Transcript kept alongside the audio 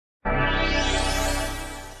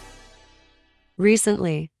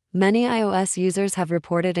Recently, many iOS users have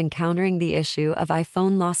reported encountering the issue of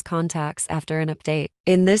iPhone lost contacts after an update.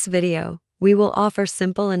 In this video, we will offer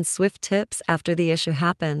simple and swift tips after the issue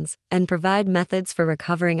happens and provide methods for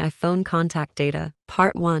recovering iPhone contact data.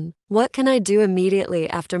 Part 1. What can I do immediately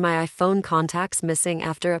after my iPhone contacts missing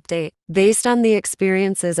after update? Based on the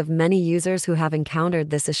experiences of many users who have encountered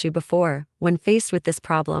this issue before, when faced with this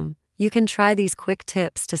problem, you can try these quick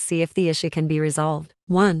tips to see if the issue can be resolved.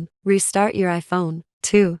 1. Restart your iPhone.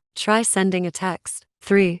 2. Try sending a text.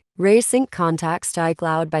 3. Resync contacts to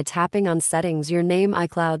iCloud by tapping on Settings, your name,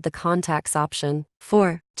 iCloud, the Contacts option.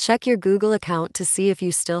 4. Check your Google account to see if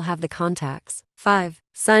you still have the contacts. 5.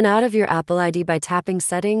 Sign out of your Apple ID by tapping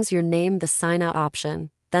Settings, your name, the Sign Out option.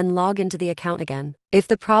 Then log into the account again. If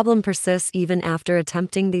the problem persists even after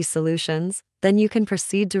attempting these solutions, then you can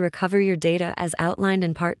proceed to recover your data as outlined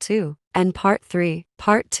in Part 2. And Part 3.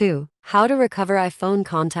 Part 2. How to recover iPhone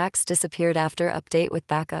contacts disappeared after update with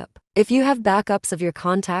backup. If you have backups of your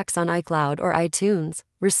contacts on iCloud or iTunes,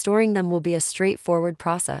 restoring them will be a straightforward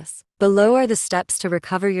process. Below are the steps to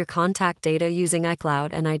recover your contact data using iCloud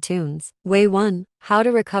and iTunes. Way 1. How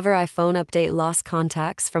to recover iPhone update lost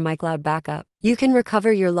contacts from iCloud backup. You can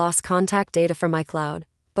recover your lost contact data from iCloud,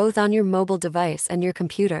 both on your mobile device and your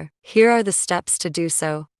computer. Here are the steps to do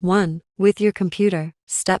so. 1. With your computer.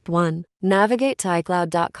 Step 1. Navigate to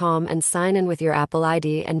iCloud.com and sign in with your Apple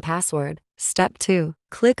ID and password. Step 2.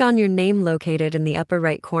 Click on your name located in the upper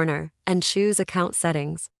right corner and choose Account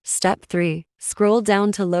Settings. Step 3. Scroll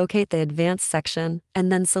down to locate the Advanced section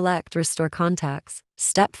and then select Restore Contacts.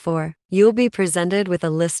 Step 4. You'll be presented with a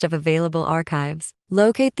list of available archives.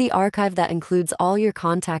 Locate the archive that includes all your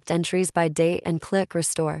contact entries by date and click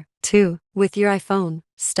Restore. 2. With your iPhone.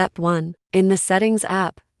 Step 1. In the Settings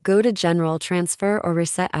app, go to General, Transfer or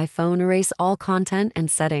Reset iPhone, erase all content and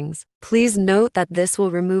settings. Please note that this will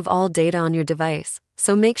remove all data on your device,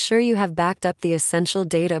 so make sure you have backed up the essential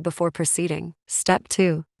data before proceeding. Step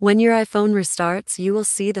 2. When your iPhone restarts, you will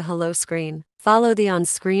see the Hello screen. Follow the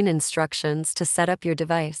on-screen instructions to set up your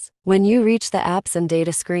device. When you reach the Apps and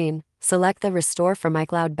Data screen, select the Restore from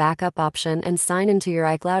iCloud backup option and sign into your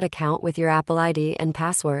iCloud account with your Apple ID and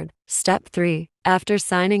password. Step 3. After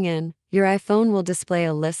signing in, your iPhone will display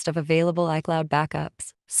a list of available iCloud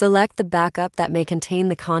backups. Select the backup that may contain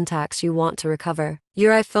the contacts you want to recover.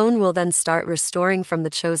 Your iPhone will then start restoring from the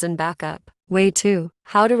chosen backup. Way 2.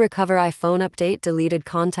 How to recover iPhone update deleted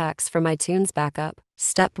contacts from iTunes backup.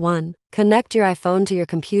 Step 1. Connect your iPhone to your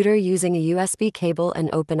computer using a USB cable and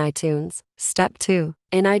open iTunes. Step 2.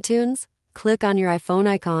 In iTunes, click on your iPhone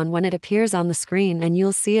icon when it appears on the screen and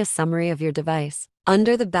you'll see a summary of your device.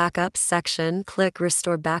 Under the Backups section, click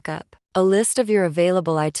Restore Backup. A list of your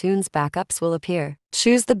available iTunes backups will appear.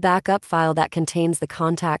 Choose the backup file that contains the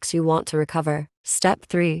contacts you want to recover. Step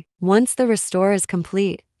 3. Once the restore is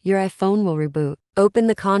complete, your iPhone will reboot. Open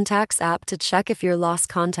the Contacts app to check if your lost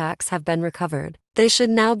contacts have been recovered. They should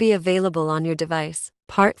now be available on your device.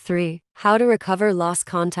 Part 3. How to recover lost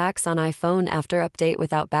contacts on iPhone after update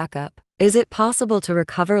without backup. Is it possible to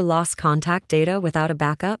recover lost contact data without a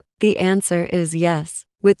backup? The answer is yes.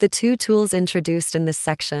 With the two tools introduced in this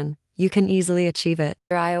section, you can easily achieve it.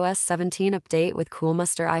 Your iOS 17 update with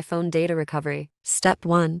Coolmuster iPhone data recovery. Step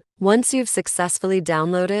 1. Once you've successfully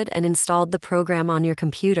downloaded and installed the program on your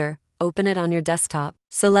computer, open it on your desktop.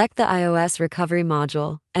 Select the iOS recovery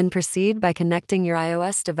module and proceed by connecting your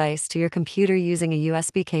iOS device to your computer using a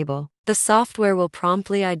USB cable. The software will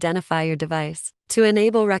promptly identify your device. To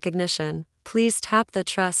enable recognition, please tap the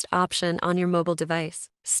Trust option on your mobile device.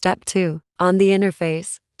 Step 2. On the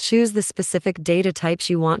interface, choose the specific data types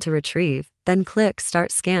you want to retrieve, then click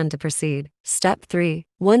Start Scan to proceed. Step 3.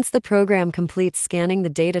 Once the program completes scanning the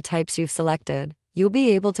data types you've selected, you'll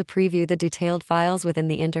be able to preview the detailed files within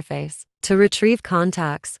the interface. To retrieve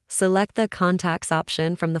contacts, select the Contacts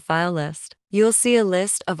option from the file list. You'll see a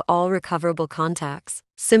list of all recoverable contacts.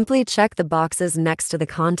 Simply check the boxes next to the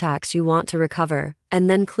contacts you want to recover, and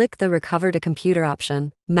then click the Recover to Computer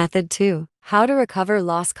option. Method 2. How to recover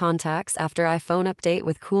lost contacts after iPhone update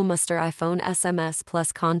with Coolmuster iPhone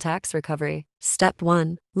SMS Contacts Recovery. Step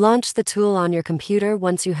 1. Launch the tool on your computer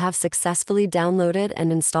once you have successfully downloaded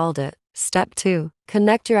and installed it. Step 2.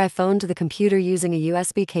 Connect your iPhone to the computer using a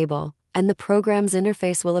USB cable, and the program's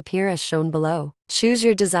interface will appear as shown below. Choose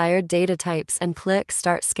your desired data types and click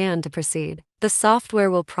Start Scan to proceed. The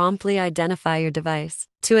software will promptly identify your device.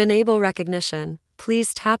 To enable recognition,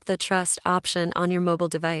 please tap the Trust option on your mobile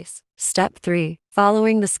device. Step 3.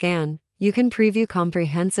 Following the scan, you can preview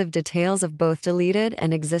comprehensive details of both deleted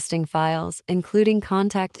and existing files, including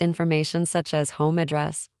contact information such as home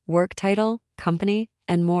address, work title, company,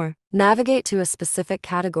 and more. Navigate to a specific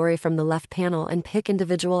category from the left panel and pick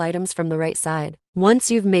individual items from the right side. Once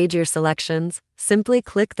you've made your selections, simply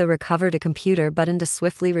click the Recover to Computer button to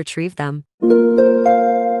swiftly retrieve them.